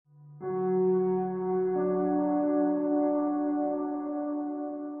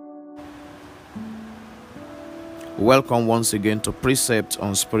Welcome once again to Precepts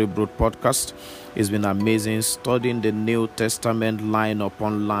on Spirit Brood Podcast. It's been amazing studying the New Testament line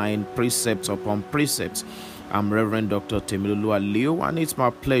upon line, precepts upon precepts. I'm Reverend Dr. Temilolu Aliu, and it's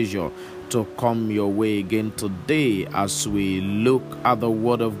my pleasure to come your way again today as we look at the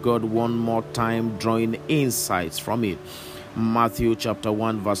Word of God one more time, drawing insights from it. Matthew chapter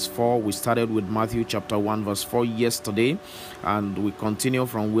 1 verse 4. We started with Matthew chapter 1 verse 4 yesterday, and we continue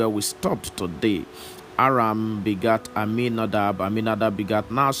from where we stopped today. Aram begat Aminadab, Aminadab begat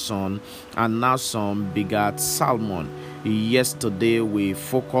Naasson, and Naasson begat Salmon. Yesterday we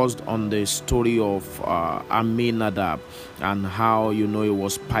focused on the story of Aminadab and how it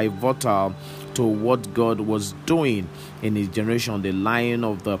was pivotal to what God was doing in his generation, the line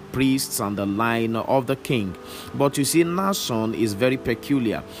of the priests and the line of the king. But you see, Naasson is very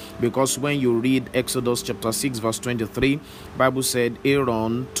peculiar, because when you read Exodus chapter 6 verse 23, Bible said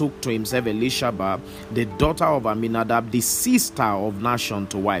Aaron took to himself Elisheba, the daughter of Aminadab, the sister of Naasson,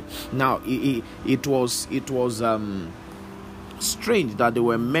 to wife. Now it was strange that they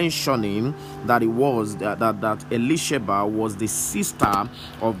were mentioning that that Elisheba was the sister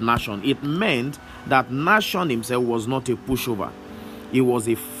of Naasson. It meant that Naasson himself was not a pushover. He was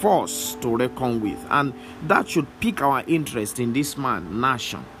a force to reckon with, and that should pique our interest in this man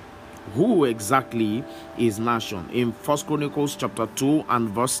Naasson. Who exactly is Naasson? In 1 Chronicles chapter 2 and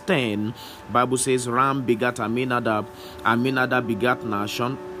verse 10, Bible says Ram begat Aminadab, Aminadab begat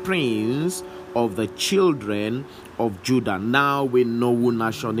Naasson, prince of the children of Judah. Now we know who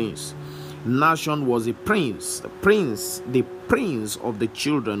Naasson is. Naasson was a prince, the prince of the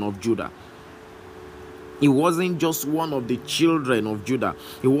children of Judah. He wasn't just one of the children of Judah.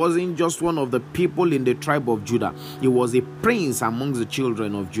 He wasn't just one of the people in the tribe of Judah. He was a prince amongst the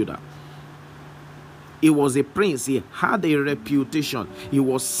children of Judah. He was a prince. He had a reputation. He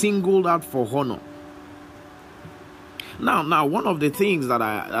was singled out for honor. Now, one of the things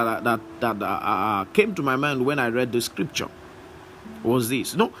that came to my mind when I read the scripture was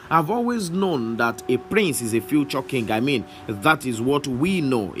this. I've always known that a prince is a future king. I mean, that is what we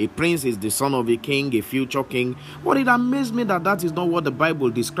know. A prince is the son of a king, a future king. But it amazed me that is not what the Bible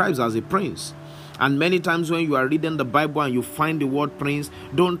describes as a prince. And many times when you are reading the Bible and you find the word prince,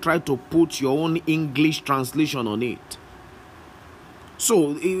 don't try to put your own English translation on it.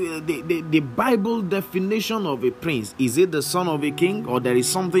 So, the Bible definition of a prince, is it the son of a king, or there is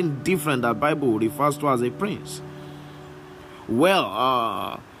something different that Bible refers to as a prince?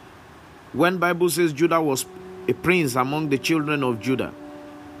 Well, when Bible says Judah was a prince among the children of Judah,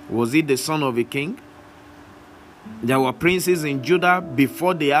 was it the son of a king? There were princes in Judah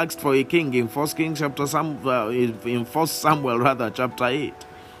before they asked for a king in 1 Samuel chapter 8.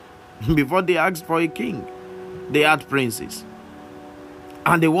 Before they asked for a king, they had princes.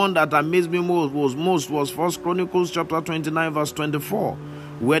 And the one that amazed me most was 1 Chronicles chapter 29 verse 24,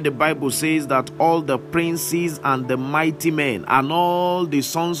 where the Bible says that all the princes and the mighty men and all the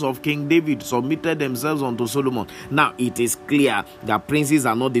sons of King David submitted themselves unto Solomon. Now it is clear that princes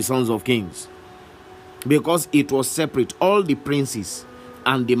are not the sons of kings, because it was separate. All the princes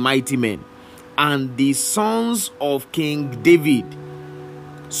and the mighty men and the sons of King David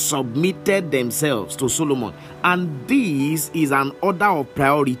submitted themselves to Solomon, and this is an order of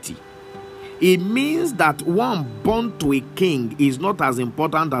priority. It means that one born to a king is not as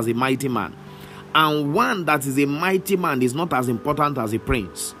important as a mighty man, and one that is a mighty man is not as important as a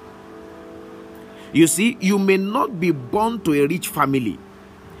prince. You see, you may not be born to a rich family.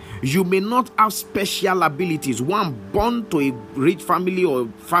 You may not have special abilities. One born to a rich family or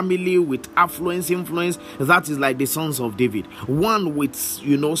family with influence, that is like the sons of David. One with,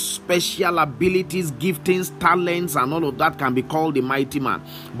 special abilities, giftings, talents, and all of that can be called a mighty man.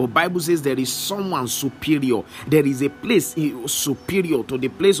 But Bible says there is someone superior. There is a place superior to the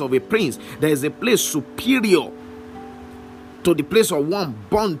place of a prince. There is a place superior to the place of one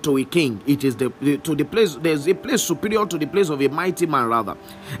born to a king. There's a place superior to the place of a mighty man, rather.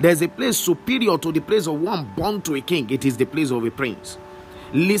 There's a place superior to the place of one born to a king. It is the place of a prince.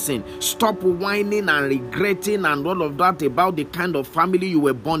 Listen, stop whining and regretting and all of that about the kind of family you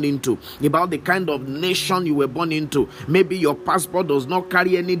were born into, about the kind of nation you were born into. Maybe your passport does not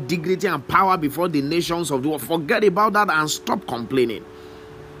carry any dignity and power before the nations of the world. Forget about that and stop complaining.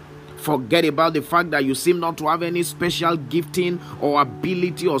 Forget about the fact that you seem not to have any special gifting or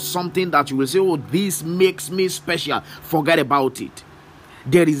ability or something that you will say, oh, this makes me special. Forget about it.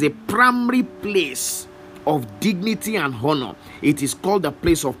 There is a primary place of dignity and honor. It is called the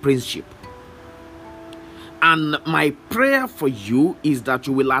place of princeship. And my prayer for you is that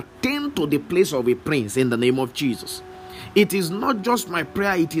you will attain to the place of a prince in the name of Jesus. It is not just my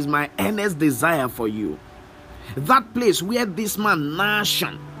prayer, it is my earnest desire for you That place where this man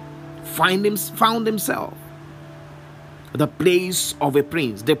Naasson found himself. The place of a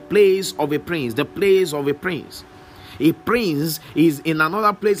prince, the place of a prince, the place of a prince. A prince is in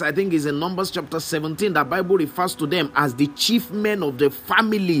another place, I think is in Numbers chapter 17. The Bible refers to them as the chief men of the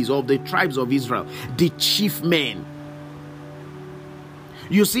families of the tribes of Israel. The chief men.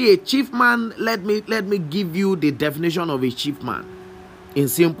 You see, a chief man, let me give you the definition of a chief man in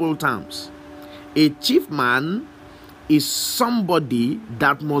simple terms. A chief man is somebody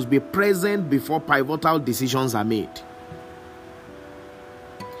that must be present before pivotal decisions are made.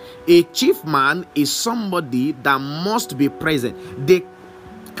 A chief man is somebody that must be present. They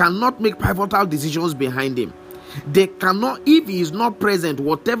cannot make pivotal decisions behind him. They cannot, if he is not present,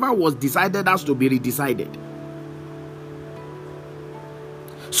 whatever was decided has to be redecided.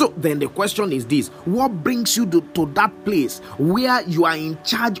 So then the question is this: what brings you to that place where you are in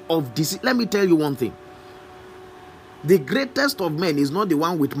charge of this? Let me tell you one thing. The greatest of men is not the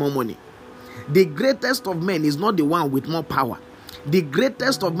one with more money. The greatest of men is not the one with more power. The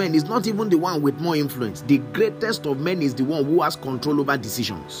greatest of men is not even the one with more influence. The greatest of men is the one who has control over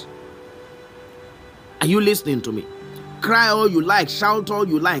decisions. Are you listening to me? Cry all you like, shout all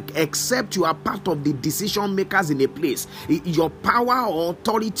you like, except you are part of the decision makers in a place. Your power or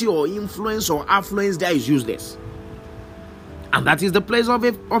authority or influence or affluence there is useless. And that is the place of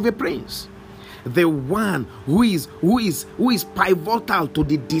a prince. The one who is pivotal to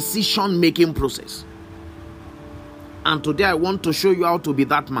the decision making process. And today I want to show you how to be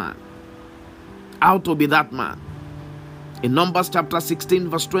that man. How to be that man. In Numbers chapter 16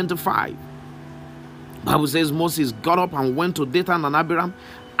 verse 25. The Bible says Moses got up and went to Dathan and Abiram,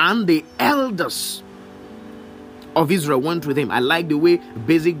 and the elders of Israel went with him. I like the way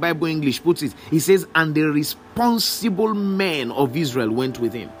basic Bible English puts it. He says, and the responsible men of Israel went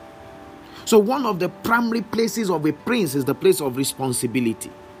with him. So one of the primary places of a prince is the place of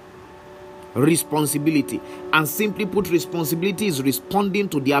responsibility. Responsibility. And simply put, responsibility is responding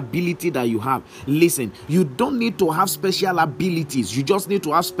to the ability that you have. Listen, you don't need to have special abilities. You just need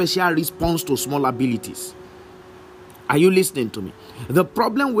to have special response to small abilities. Are you listening to me? The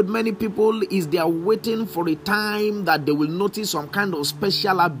problem with many people is they are waiting for a time that they will notice some kind of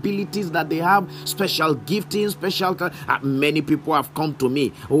special abilities that they have, special gifting, many people have come to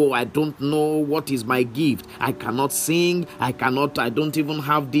me. Oh, I don't know what is my gift. I cannot sing. I don't even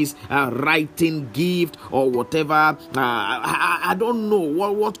have this writing gift or whatever. I don't know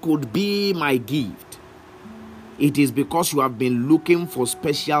what could be my gift. It is because you have been looking for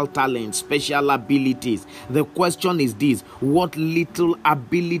special talents, special abilities. The question is this: what little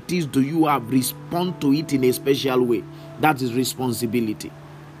abilities do you have? Respond to it in a special way. That is responsibility.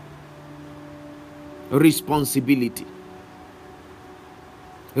 Responsibility.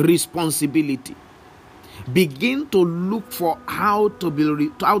 Responsibility. Begin to look for how to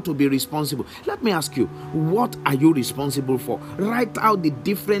be responsible. Let me ask you, what are you responsible for? Write out the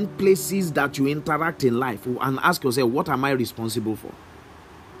different places that you interact in life and ask yourself, what am I responsible for?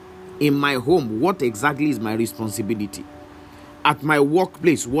 In my home, what exactly is my responsibility? At my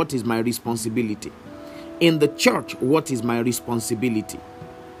workplace, what is my responsibility? In the church, what is my responsibility?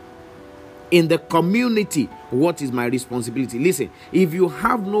 In the community, what is my responsibility? Listen, if you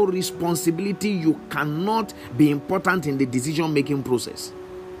have no responsibility, you cannot be important in the decision-making process.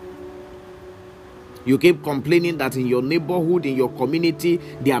 You keep complaining that in your neighborhood, in your community,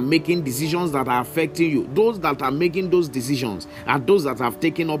 they are making decisions that are affecting you. Those that are making those decisions are those that have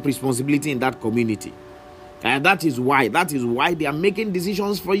taken up responsibility in that community. And that is why they are making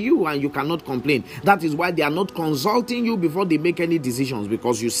decisions for you and you cannot complain. That is why they are not consulting you before they make any decisions,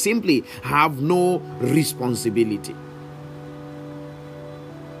 because you simply have no responsibility.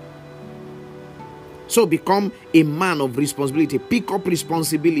 So become a man of responsibility. Pick up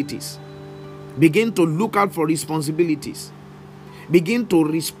responsibilities. Begin to look out for responsibilities. Begin to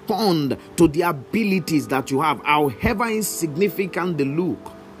respond to the abilities that you have, however insignificant they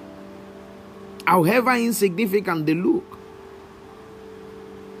look. However insignificant they look.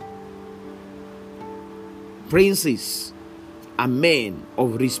 Princes are men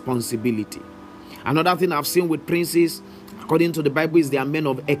of responsibility. Another thing I've seen with princes, according to the Bible, is they are men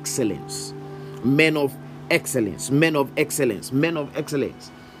of excellence. Men of excellence. Men of excellence. Men of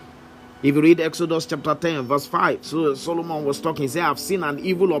excellence. If you read Exodus chapter 10 verse 5, so Solomon was talking, he said, I've seen an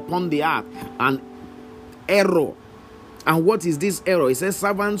evil upon the earth, an error. And what is this error? He says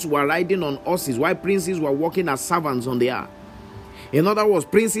servants were riding on horses while princes were walking as servants on the earth. In other words,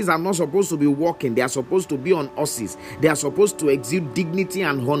 princes are not supposed to be walking. They are supposed to be on horses. They are supposed to exude dignity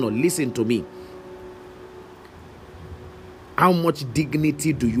and honor. Listen to me. How much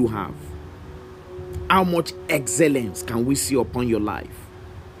dignity do you have? How much excellence can we see upon your life?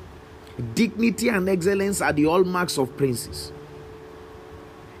 Dignity and excellence are the hallmarks of princes.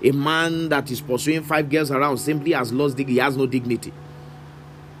 A man that is pursuing 5 girls around simply has lost dignity. He has no dignity.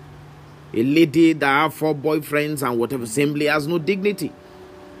 A lady that has 4 boyfriends and whatever simply has no dignity.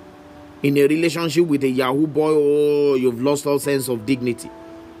 In a relationship with a Yahoo boy, oh, you've lost all sense of dignity.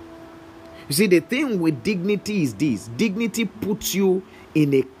 You see, the thing with dignity is this. Dignity puts you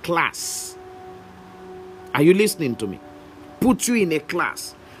in a class. Are you listening to me? Puts you in a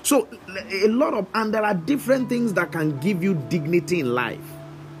class. So, and there are different things that can give you dignity in life.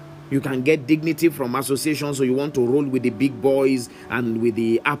 You can get dignity from association, so you want to roll with the big boys and with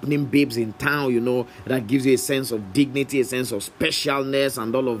the happening babes in town, you know, that gives you a sense of dignity, a sense of specialness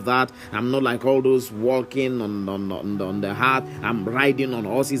and all of that. I'm not like all those walking on the heart. I'm riding on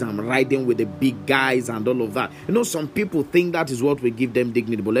horses. I'm riding with the big guys and all of that. You know, some people think that is what will give them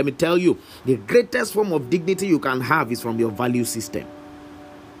dignity. But let me tell you, the greatest form of dignity you can have is from your value system.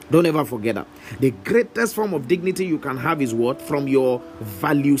 Don't ever forget that. The greatest form of dignity you can have is what? From your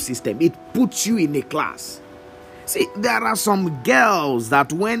value system. It puts you in a class. See, there are some girls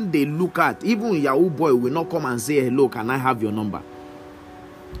that when they look at, even Yahoo boy will not come and say, hello, can I have your number?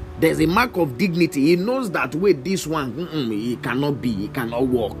 There's a mark of dignity. He knows that, wait, this one, he cannot be, he cannot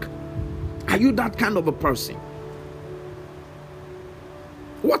walk. Are you that kind of a person?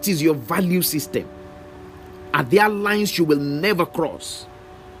 What is your value system? Are there lines you will never cross?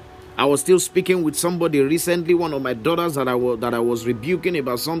 I was still speaking with somebody recently, one of my daughters that I was rebuking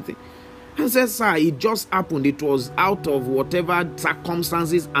about something. And said, sir, it just happened. It was out of whatever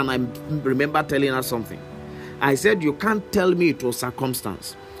circumstances. And I remember telling her something. I said, you can't tell me it was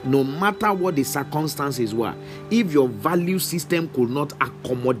circumstance. No matter what the circumstances were, if your value system could not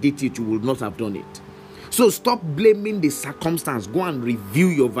accommodate it, you would not have done it. So stop blaming the circumstance. Go and review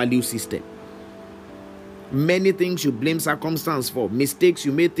your value system. Many things you blame circumstance for. Mistakes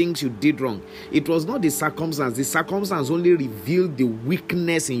you made, things you did wrong. It was not the circumstance. The circumstance only revealed the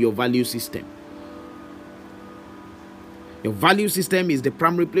weakness in your value system. Your value system is the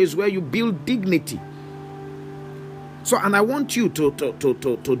primary place where you build dignity. So, and I want you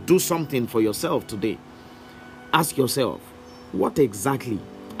to do something for yourself today. Ask yourself, what exactly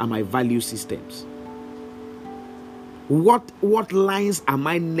are my value systems? What lines am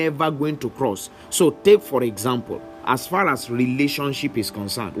I never going to cross? So take, for example, as far as relationship is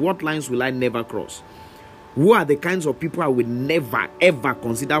concerned, what lines will I never cross? Who are the kinds of people I will never, ever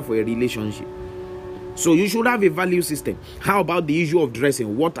consider for a relationship? So you should have a value system. How about the issue of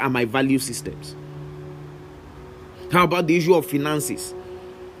dressing? What are my value systems? How about the issue of finances?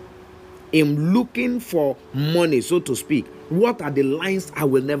 In looking for money, so to speak, what are the lines I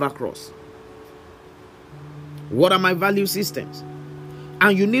will never cross? What are my value systems?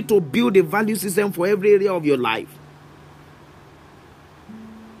 And you need to build a value system for every area of your life.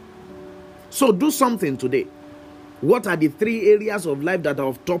 So do something today. What are the 3 areas of life that are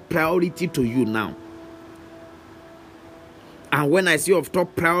of top priority to you now? And when I say of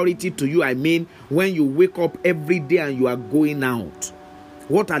top priority to you, I mean when you wake up every day and you are going out.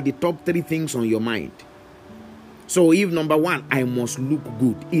 What are the top 3 things on your mind? So if number 1, I must look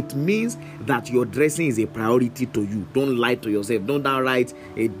good, it means that your dressing is a priority to you. Don't lie to yourself. Don't downright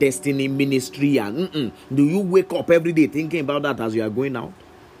a destiny ministry. And do you wake up every day thinking about that as you are going out?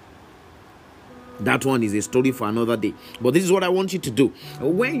 That one is a story for another day. But this is what I want you to do.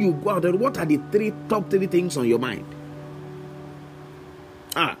 When you go out, what are the top 3 things on your mind?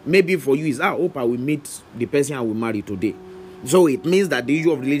 Maybe for you is, I hope I will meet the person I will marry today. So it means that the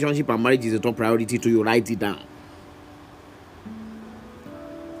issue of relationship and marriage is a top priority to you. Write it down.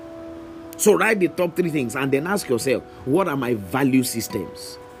 So write the top 3 things and then ask yourself, what are my value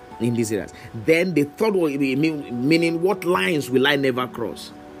systems in these areas? Then the third one, meaning what lines will I never cross?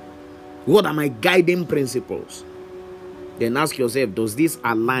 What are my guiding principles? Then ask yourself, does this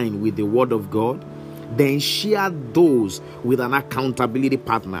align with the word of God? Then share those with an accountability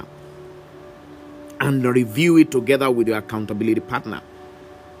partner and review it together with your accountability partner.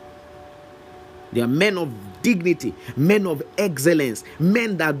 They are men of dignity, men of excellence,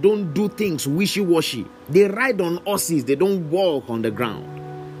 men that don't do things wishy-washy. They ride on horses, they don't walk on the ground.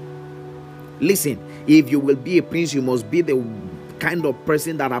 Listen, if you will be a prince, you must be the kind of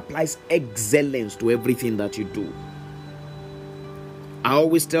person that applies excellence to everything that you do. I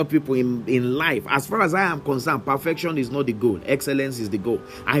always tell people in life, as far as I am concerned, perfection is not the goal. Excellence is the goal.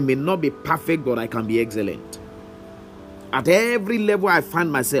 I may not be perfect, but I can be excellent. At every level I find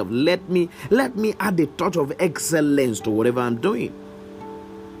myself, let me add a touch of excellence to whatever I'm doing.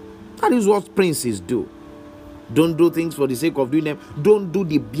 That is what princes do. Don't do things for the sake of doing them. Don't do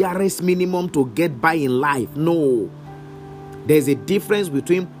the barest minimum to get by in life. No. There's a difference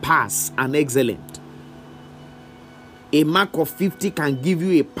between pass and excellent. A mark of 50 can give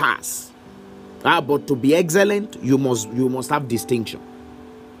you a pass. But to be excellent, you must have distinction.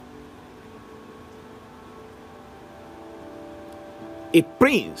 A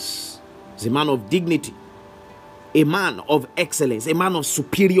prince is a man of dignity, a man of excellence, a man of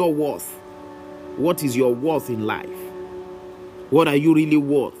superior worth. What is your worth in life? What are you really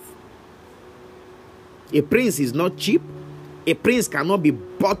worth? A prince is not cheap. A prince cannot be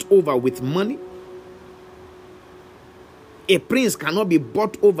bought over with money. A prince cannot be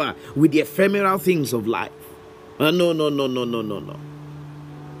bought over with the ephemeral things of life. No.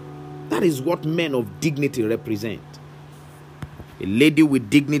 That is what men of dignity represent. A lady with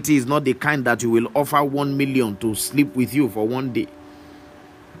dignity is not the kind that you will offer 1 million to sleep with you for one day.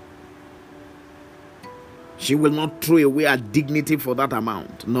 She will not throw away her dignity for that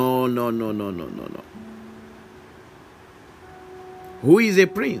amount. No. Who is a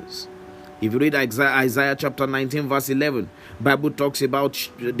prince? If you read Isaiah chapter 19 verse 11, Bible talks about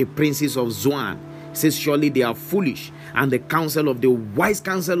the princes of Zoan. It says, surely they are foolish, and the counsel of the wise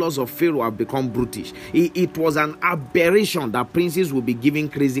counselors of Pharaoh have become brutish. It was an aberration that princes will be giving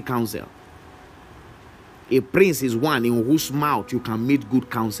crazy counsel. A prince is one in whose mouth you can meet good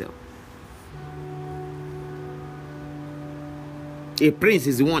counsel. A prince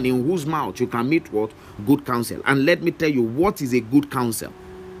is the one in whose mouth you can meet what? Good counsel. And let me tell you, what is a good counsel?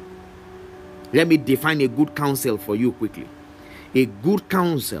 Let me define a good counsel for you quickly. A good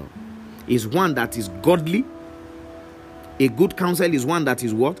counsel is one that is godly. A good counsel is one that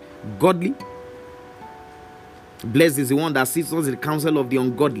is what? Godly. Blessed is the one that sits on the counsel of the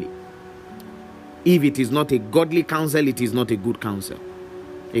ungodly. If it is not a godly counsel, it is not a good counsel.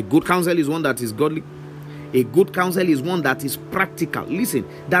 A good counsel is one that is godly. A good counsel is one that is practical. Listen,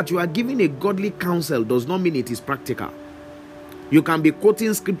 that you are giving a godly counsel does not mean it is practical. You can be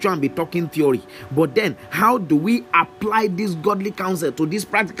quoting scripture and be talking theory, but then how do we apply this godly counsel to this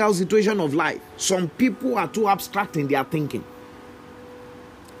practical situation of life? Some people are too abstract in their thinking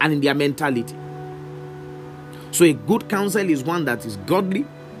and in their mentality. So a good counsel is one that is godly.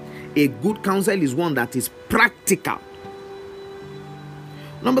 A good counsel is one that is practical.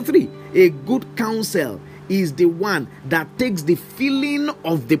 Number 3, a good counsel is the one that takes the feeling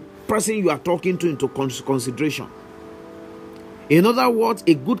of the person you are talking to into consideration. In other words,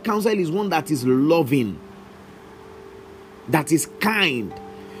 a good counsel is one that is loving, that is kind.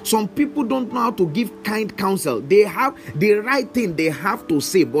 Some people don't know how to give kind counsel. They have the right thing they have to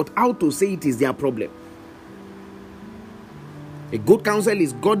say, but how to say it is their problem. A good counsel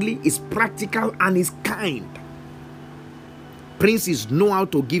is godly, is practical, and is kind. Princes know how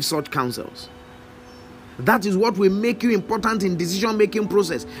to give such counsels. That is what will make you important in decision-making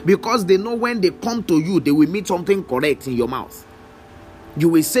process, because they know when they come to you, they will meet something correct in your mouth. You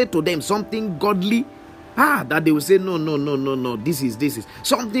will say to them something godly, that they will say, no, this is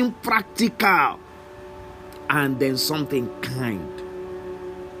something practical, and then something kind.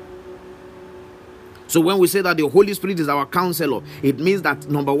 So when we say that the Holy Spirit is our counselor, it means that,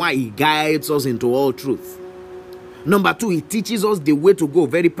 number 1, he guides us into all truth. Number 2, he teaches us the way to go,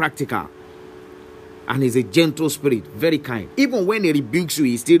 very practical. And he's a gentle spirit, very kind. Even when he rebukes you,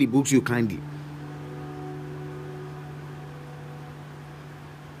 he still rebukes you kindly.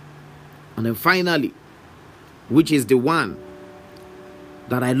 And then finally, which is the one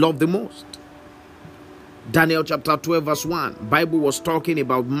that I love the most, Daniel chapter 12 verse 1, Bible was talking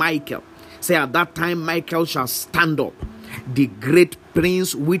about Michael. Say, at that time Michael shall stand up, the great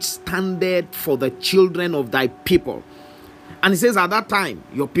prince which standeth for the children of thy people. And it says, at that time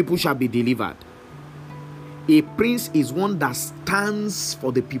your people shall be delivered. A prince is one that stands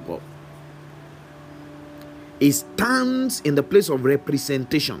for the people. He stands in the place of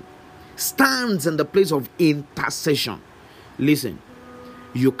representation, stands in the place of intercession. Listen,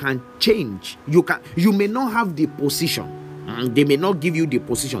 you can change. You may not have the position. They may not give you the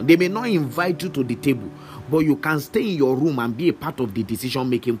position. They may not invite you to the table, but you can stay in your room and be a part of the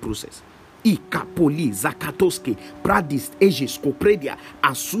decision-making process. Ikapoli, Zakatoske, Pradis, Aegis, Kopredia,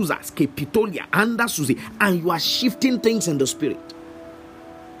 Asuzas, Kepitolia, Andasuzi, and you are shifting things in the spirit.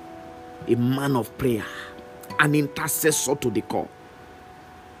 A man of prayer, an intercessor to the core.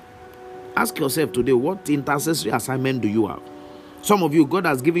 Ask yourself today, what intercessory assignment do you have? Some of you, God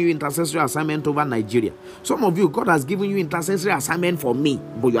has given you intercessory assignment over Nigeria. Some of you, God has given you intercessory assignment for me,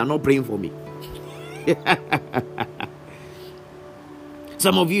 but you are not praying for me.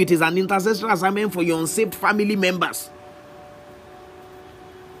 Some of you, it is an intercessory assignment for your unsaved family members.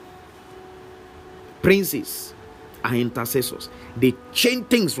 Princes are intercessors. They change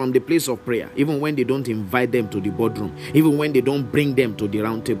things from the place of prayer, even when they don't invite them to the boardroom, even when they don't bring them to the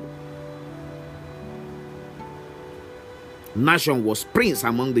round table. Naasson was prince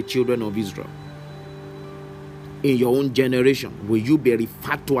among the children of Israel. In your own generation, will you be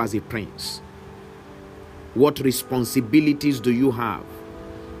referred to as a prince? What responsibilities do you have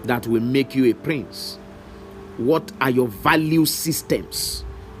that will make you a prince? What are your value systems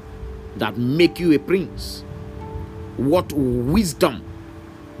that make you a prince? What wisdom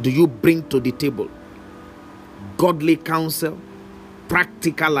do you bring to the table? Godly counsel,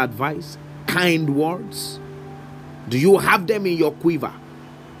 practical advice, kind words. Do you have them in your quiver?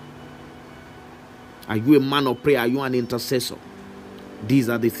 Are you a man of prayer? Are you an intercessor? These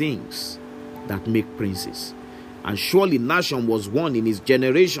are the things that make princes. And surely Naasson was one in his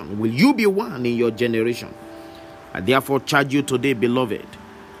generation. Will you be one in your generation? I therefore charge you today, beloved,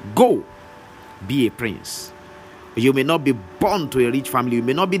 go be a prince. You may not be born to a rich family. You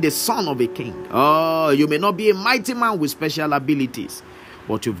may not be the son of a king. Oh, you may not be a mighty man with special abilities.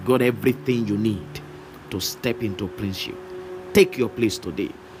 But you've got everything you need to step into princeship. Take your place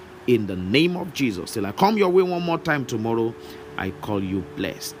today. In the name of Jesus. Till I come your way one more time tomorrow, I call you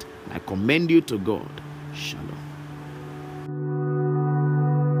blessed. I commend you to God. Shalom.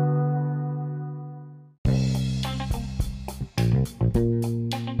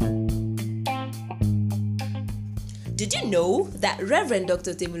 Did you know that Reverend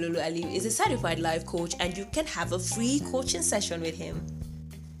Dr. Temilolu Aliyu is a certified life coach and you can have a free coaching session with him?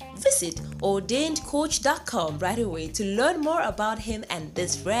 Visit ordainedcoach.com right away to learn more about him and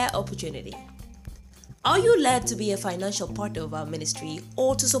this rare opportunity. Are you led to be a financial partner of our ministry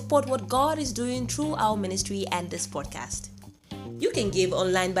or to support what God is doing through our ministry and this podcast? You can give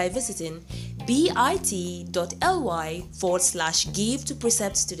online by visiting bit.ly/give to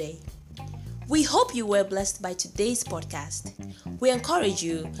precepts today. We hope you were blessed by today's podcast. We encourage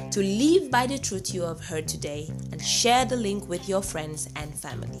you to live by the truth you have heard today and share the link with your friends and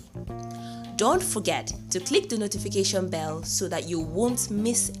family. Don't forget to click the notification bell so that you won't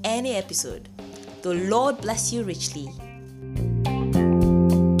miss any episode. The Lord bless you richly.